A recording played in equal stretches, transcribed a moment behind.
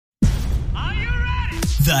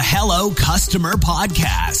The Hello Customer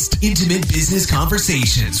Podcast. Intimate business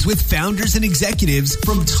conversations with founders and executives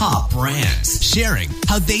from top brands, sharing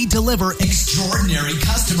how they deliver extraordinary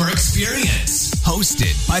customer experience.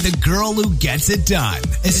 Hosted by the girl who gets it done,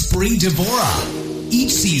 Esprit Devora.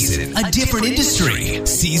 Each season, a different industry.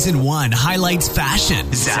 Season 1 highlights fashion,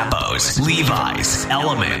 Zappos, Levi's,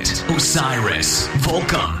 Element, Osiris,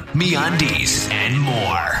 Volcom, MeUndies, and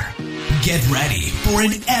more. Get ready for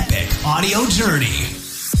an epic audio journey.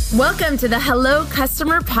 Welcome to the Hello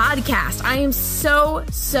Customer Podcast. I am so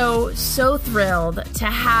thrilled to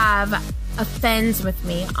have Afends with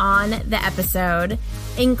me on the episode.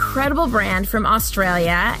 Incredible brand from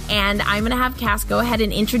Australia. And I'm going to have Cass go ahead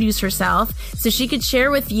and introduce herself so she could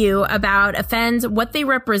share with you about Afends, what they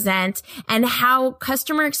represent, and how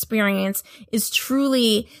customer experience is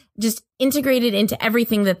truly just integrated into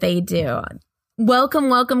everything that they do.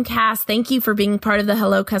 Welcome, Cass. Thank you for being part of the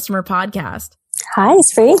Hello Customer Podcast. Hi,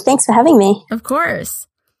 Esprit. Thanks for having me. Of course.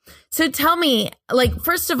 So tell me,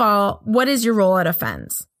 first of all, what is your role at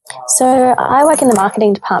Afends? So I work in the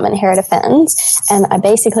marketing department here at Afends, and I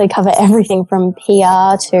basically cover everything from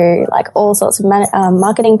PR to all sorts of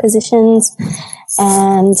marketing positions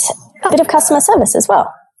and a bit of customer service as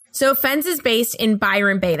well. So Afends is based in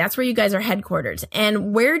Byron Bay. That's where you guys are headquartered.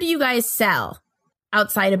 And where do you guys sell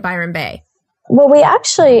outside of Byron Bay? Well, we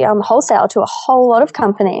actually wholesale to a whole lot of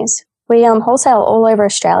companies. We wholesale all over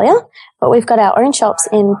Australia, but we've got our own shops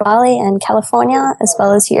in Bali and California as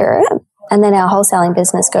well as Europe. And then our wholesaling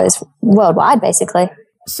business goes worldwide, basically.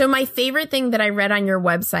 So my favorite thing that I read on your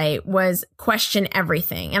website was question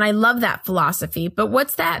everything. And I love that philosophy. But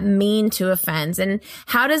what's that mean to Afends? And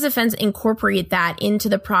how does Afends incorporate that into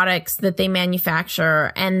the products that they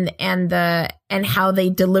manufacture and how they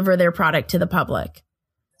deliver their product to the public?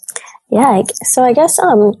 Yeah, so I guess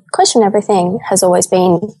question everything has always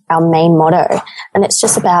been our main motto. And it's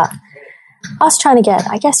just about us trying to get,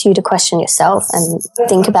 you to question yourself and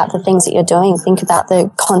think about the things that you're doing, think about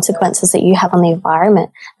the consequences that you have on the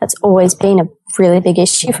environment. That's always been a really big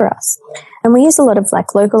issue for us. And we use a lot of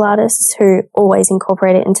local artists who always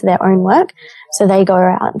incorporate it into their own work. So they go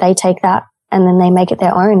out, they take that and then they make it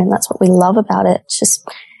their own. And that's what we love about it. It's just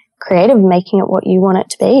creative, making it what you want it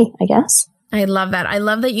to be, I guess. I love that. I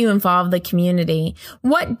love that you involve the community.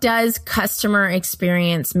 What does customer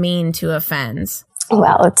experience mean to Afends?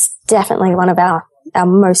 Well, it's definitely one of our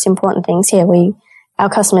most important things here. Our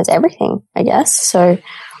customers, everything, I guess. So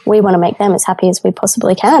we want to make them as happy as we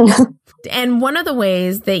possibly can. And one of the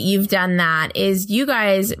ways that you've done that is you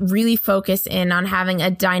guys really focus in on having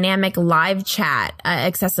a dynamic live chat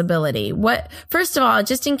accessibility. First of all,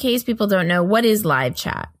 just in case people don't know, what is live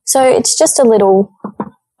chat? So it's just a little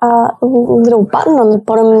button on the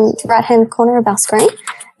bottom right-hand corner of our screen,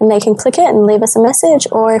 and they can click it and leave us a message,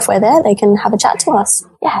 or if we're there, they can have a chat to us.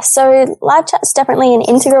 Yeah, so live chat is definitely an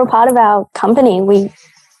integral part of our company. We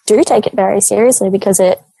do take it very seriously because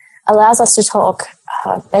it allows us to talk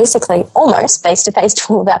basically almost face-to-face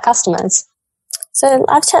to all of our customers. So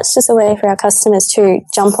live chat's just a way for our customers to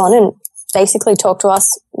jump on and basically talk to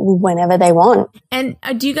us whenever they want. And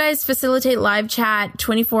do you guys facilitate live chat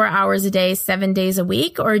 24 hours a day, 7 days a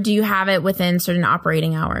week, or do you have it within certain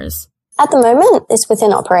operating hours? At the moment, it's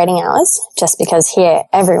within operating hours, just because here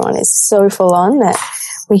everyone is so full on that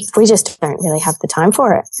we just don't really have the time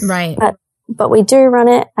for it. Right. But we do run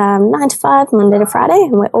it 9 to 5, Monday to Friday,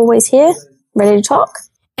 and we're always here, ready to talk.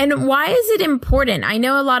 And why is it important? I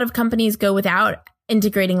know a lot of companies go without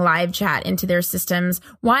integrating live chat into their systems.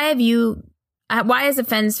 Why has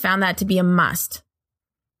Afends found that to be a must?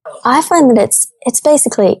 I find that it's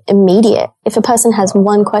basically immediate. If a person has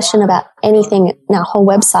one question about anything in our whole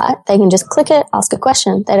website, they can just click it, ask a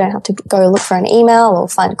question. They don't have to go look for an email or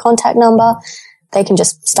find a contact number. They can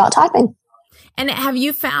just start typing. And have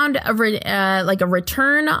you found a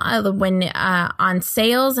return on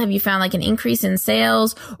sales? Have you found an increase in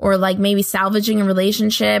sales, or maybe salvaging a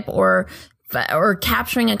relationship, or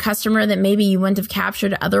capturing a customer that maybe you wouldn't have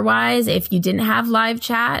captured otherwise if you didn't have live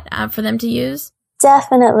chat for them to use?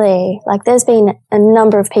 Definitely. There's been a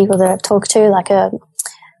number of people that I've talked to,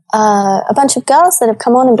 a bunch of girls that have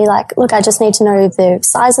come on and be like, look, I just need to know the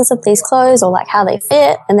sizes of these clothes or how they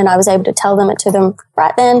fit. And then I was able to tell them it to them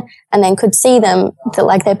right then, and then could see them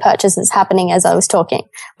that their purchases happening as I was talking,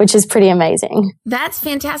 which is pretty amazing. That's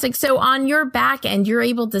fantastic. So on your back end, you're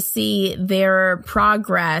able to see their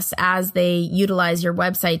progress as they utilize your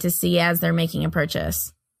website to see as they're making a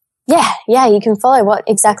purchase. Yeah, you can follow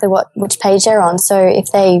which page they're on. So if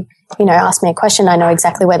they, ask me a question, I know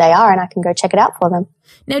exactly where they are and I can go check it out for them.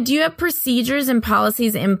 Now, do you have procedures and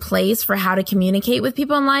policies in place for how to communicate with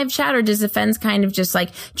people in live chat, or does Afends kind of just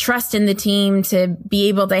like trust in the team to be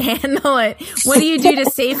able to handle it? What do you do to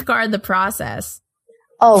safeguard the process?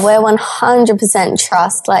 Oh, we're 100%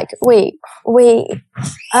 trust. Like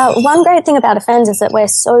one great thing about Afends is that we're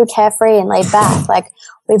so carefree and laid back. Like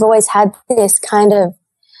we've always had this kind of,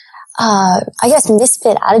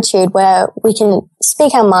 misfit attitude where we can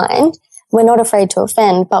speak our mind. We're not afraid to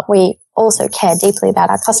offend, but we also care deeply about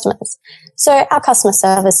our customers. So our customer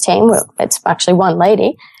service team, it's actually one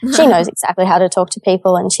lady, she knows exactly how to talk to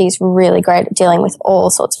people, and she's really great at dealing with all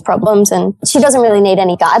sorts of problems. And she doesn't really need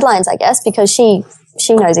any guidelines, I guess, because she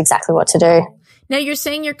knows exactly what to do. Now, you're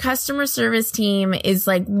saying your customer service team is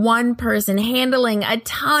like one person handling a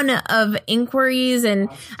ton of inquiries, and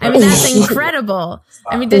I mean, that's incredible.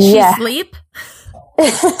 I mean, does she sleep?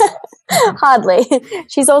 Hardly.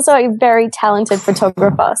 She's also a very talented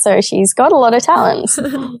photographer, so she's got a lot of talents.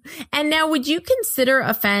 And now, would you consider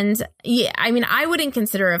Afends? Yeah, I mean, I wouldn't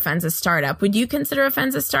consider Afends a startup. Would you consider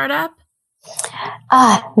Afends a startup?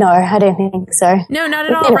 No, I don't think so. No, not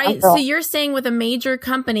at all, right? So you're saying with a major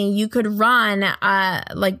company, you could run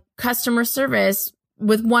like customer service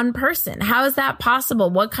with one person. How is that possible?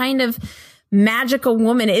 What kind of magical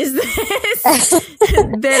woman is this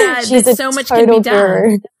that so much can be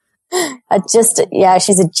done?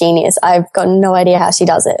 She's a genius. I've got no idea how she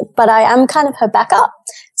does it, but I am kind of her backup.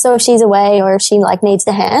 So if she's away or if she like needs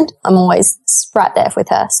a hand, I'm always right there with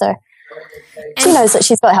her. So she knows that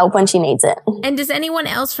she's got help when she needs it. And does anyone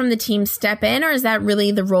else from the team step in, or is that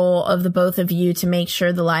really the role of the both of you to make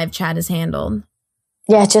sure the live chat is handled?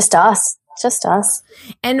 Yeah, just us. Just us.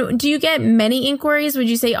 And do you get many inquiries, would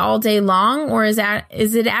you say, all day long, or is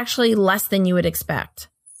it actually less than you would expect?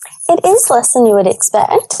 It is less than you would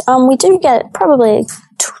expect. We do get probably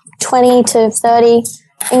 20 to 30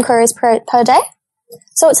 inquiries per day.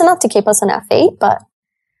 So it's enough to keep us on our feet, but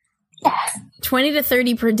yeah. 20 to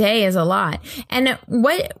 30 per day is a lot. And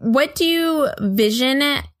what do you vision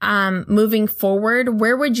moving forward?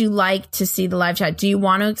 Where would you like to see the live chat? Do you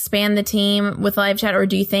want to expand the team with live chat, or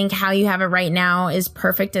do you think how you have it right now is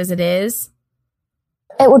perfect as it is?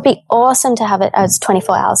 It would be awesome to have it as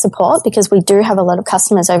 24-hour support, because we do have a lot of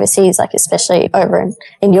customers overseas, like especially over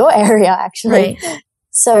in your area, actually. Right.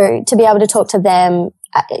 So to be able to talk to them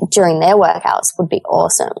during their work hours would be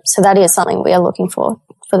awesome. So that is something we are looking for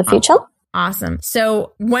the future. Awesome.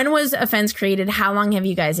 So when was Afends created? How long have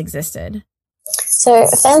you guys existed? So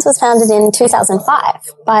Afends was founded in 2005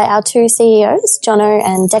 by our two CEOs, Jono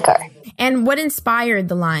and Deco. And what inspired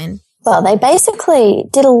the line? Well, they basically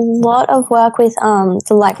did a lot of work with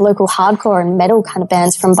the like local hardcore and metal kind of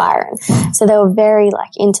bands from Byron. So they were very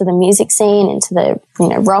like into the music scene, into the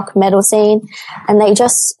rock metal scene, and they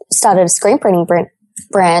just started a screen printing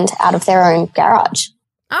brand out of their own garage.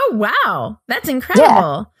 Oh wow, that's incredible!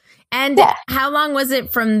 Yeah. And how long was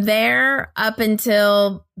it from there up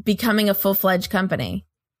until becoming a full-fledged company?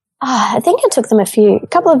 I think it took them a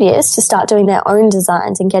couple of years to start doing their own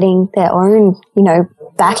designs and getting their own,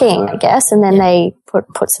 backing, I guess. And then they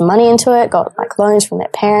put some money into it, got like loans from their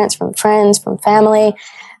parents, from friends, from family,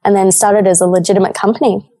 and then started as a legitimate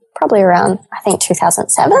company, probably around, I think,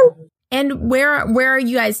 2007. And where are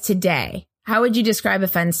you guys today? How would you describe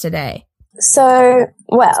Afends today? So,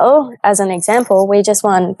 well, as an example, we just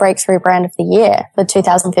won Breakthrough Brand of the Year for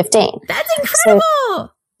 2015. That's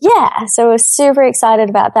incredible! So we're super excited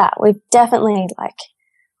about that. We've definitely,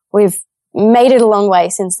 we've made it a long way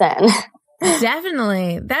since then.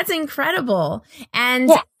 Definitely. That's incredible. And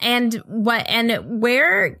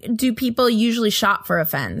where do people usually shop for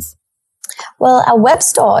Afends? Well, our web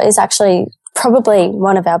store is actually probably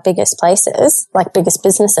one of our biggest places, biggest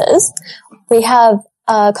businesses. We have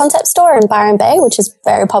a concept store in Byron Bay, which is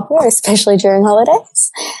very popular, especially during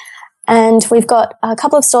holidays. And we've got a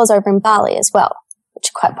couple of stores over in Bali as well, which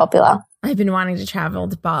are quite popular. I've been wanting to travel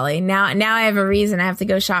to Bali. Now I have a reason. I have to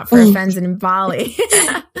go shop for Afends in Bali.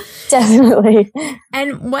 Definitely.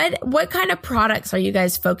 And what kind of products are you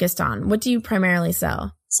guys focused on? What do you primarily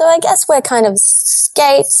sell? So I guess we're kind of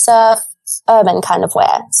skate, surf, urban kind of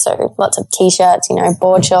wear. So lots of t-shirts,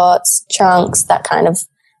 board shorts, trunks, that kind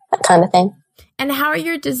of thing. And how are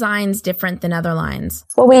your designs different than other lines?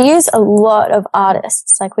 Well, we use a lot of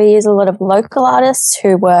artists. We use a lot of local artists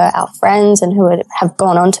who were our friends and who have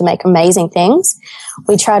gone on to make amazing things.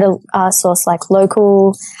 We try to source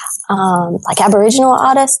local, Aboriginal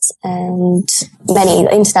artists and many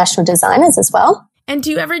international designers as well. And do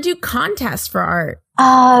you ever do contests for art?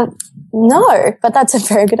 No, but that's a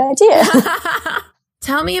very good idea.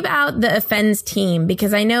 Tell me about the Afends team,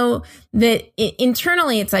 because I know that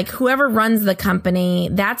internally it's whoever runs the company,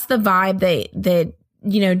 that's the vibe that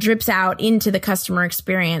drips out into the customer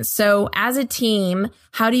experience. So as a team,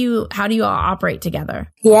 how do you all operate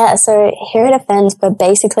together? Yeah. So here at Afends, we're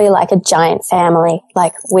basically like a giant family.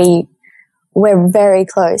 Like we're very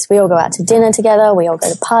close. We all go out to dinner together. We all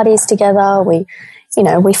go to parties together.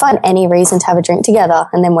 We find any reason to have a drink together,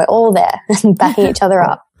 and then we're all there backing each other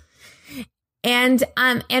up. And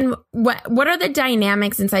what are the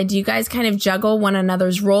dynamics inside? Do you guys kind of juggle one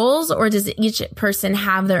another's roles, or does each person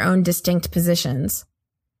have their own distinct positions?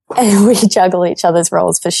 We juggle each other's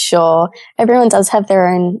roles for sure. Everyone does have their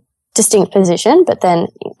own distinct position, but then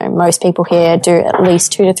most people here do at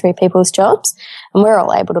least 2 to 3 people's jobs, and we're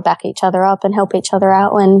all able to back each other up and help each other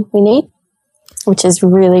out when we need, which is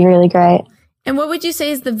really, really great. And what would you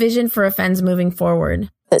say is the vision for Afends moving forward?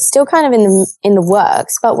 It's still kind of in the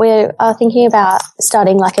works, but we are thinking about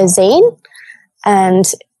starting like a zine, and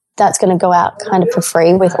that's going to go out kind of for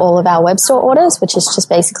free with all of our web store orders, which is just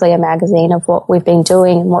basically a magazine of what we've been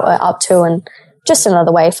doing and what we're up to, and just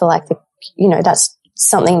another way for like that's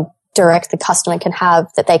something direct the customer can have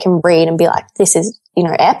that they can read and be like, this is,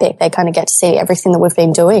 epic. They kind of get to see everything that we've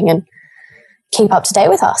been doing and keep up to date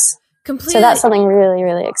with us. Completely. So that's something really,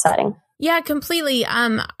 really exciting. Yeah, completely.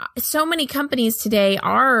 So many companies today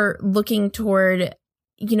are looking toward,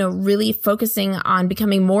 really focusing on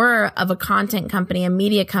becoming more of a content company, a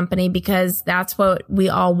media company, because that's what we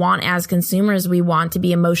all want as consumers. We want to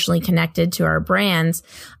be emotionally connected to our brands.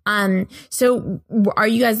 So are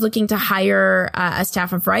you guys looking to hire a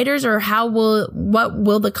staff of writers, or what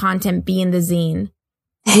will the content be in the zine?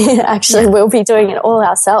 Actually, we'll be doing it all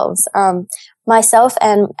ourselves. Myself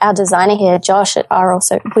and our designer here, Josh,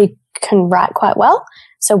 we can write quite well,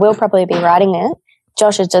 so we'll probably be writing it.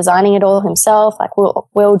 Josh is designing it all himself. Like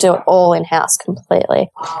we'll do it all in-house completely,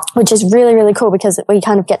 which is really, really cool because we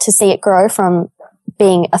kind of get to see it grow from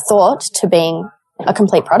being a thought to being a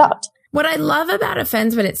complete product. What I love about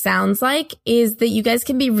Afends, what it sounds like, is that you guys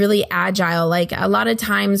can be really agile. Like a lot of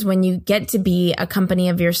times when you get to be a company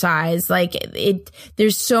of your size,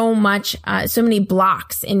 there's so many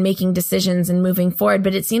blocks in making decisions and moving forward.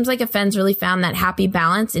 But it seems like Afends really found that happy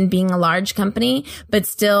balance in being a large company, but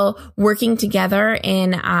still working together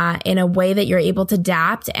in a way that you're able to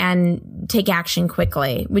adapt and take action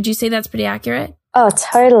quickly. Would you say that's pretty accurate? Oh,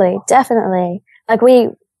 totally. Definitely.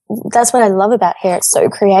 That's what I love about here. It's so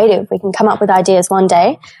creative. We can come up with ideas one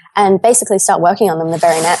day and basically start working on them the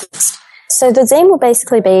very next. So the zine will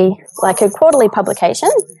basically be like a quarterly publication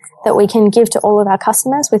that we can give to all of our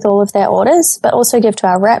customers with all of their orders, but also give to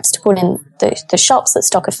our reps to put in the shops that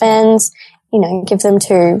stock Afends, give them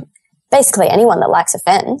to basically anyone that likes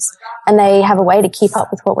Afends, and they have a way to keep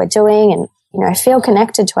up with what we're doing and, feel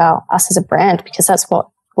connected to us as a brand, because that's what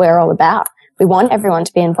we're all about. We want everyone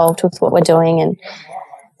to be involved with what we're doing and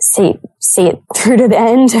see it through to the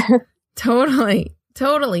end. Totally.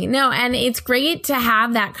 No, and it's great to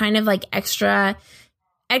have that kind of like extra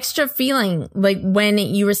feeling, like when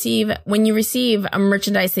you receive a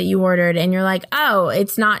merchandise that you ordered and you're like, oh,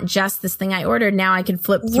 it's not just this thing I ordered. Now I can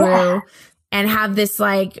flip through and have this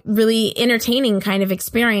like really entertaining kind of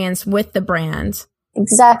experience with the brand.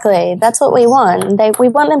 Exactly. That's what we want. We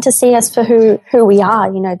want them to see us for who we are,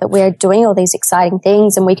 that we're doing all these exciting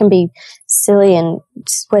things and we can be silly, and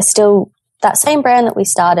we're still that same brand that we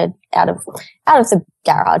started out of the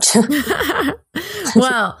garage.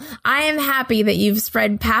 Well, I am happy that you've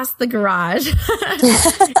spread past the garage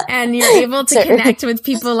and you're able to connect with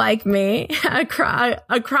people like me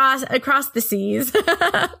across the seas.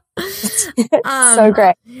 So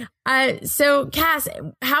great. So Cass,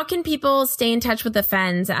 how can people stay in touch with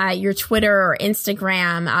Afends? Your Twitter or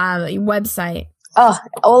Instagram, website? Oh,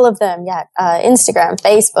 all of them. Yeah. Instagram,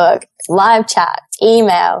 Facebook, live chat,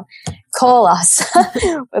 email, call us.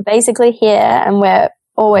 We're basically here and we're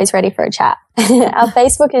always ready for a chat. Our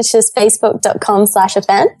Facebook is just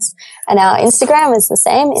facebook.com/Afends, and our Instagram is the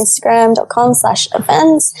same,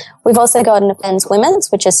 instagram.com/Afends. We've also got an Afends Women's,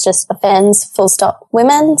 which is just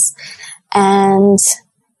Afends_Women's. And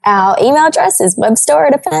our email address is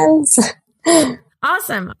webstore@Afends.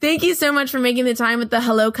 Awesome. Thank you so much for making the time with the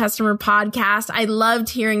Hello Customer podcast. I loved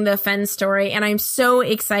hearing the Afends story, and I'm so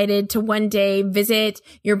excited to one day visit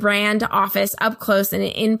your brand office up close and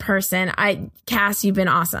in person. Cass, you've been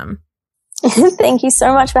awesome. Thank you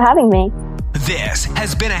so much for having me. This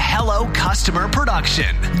has been a Hello Customer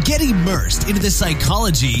production. Get immersed into the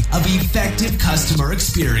psychology of effective customer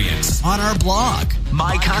experience on our blog,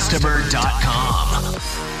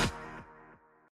 mycustomer.com.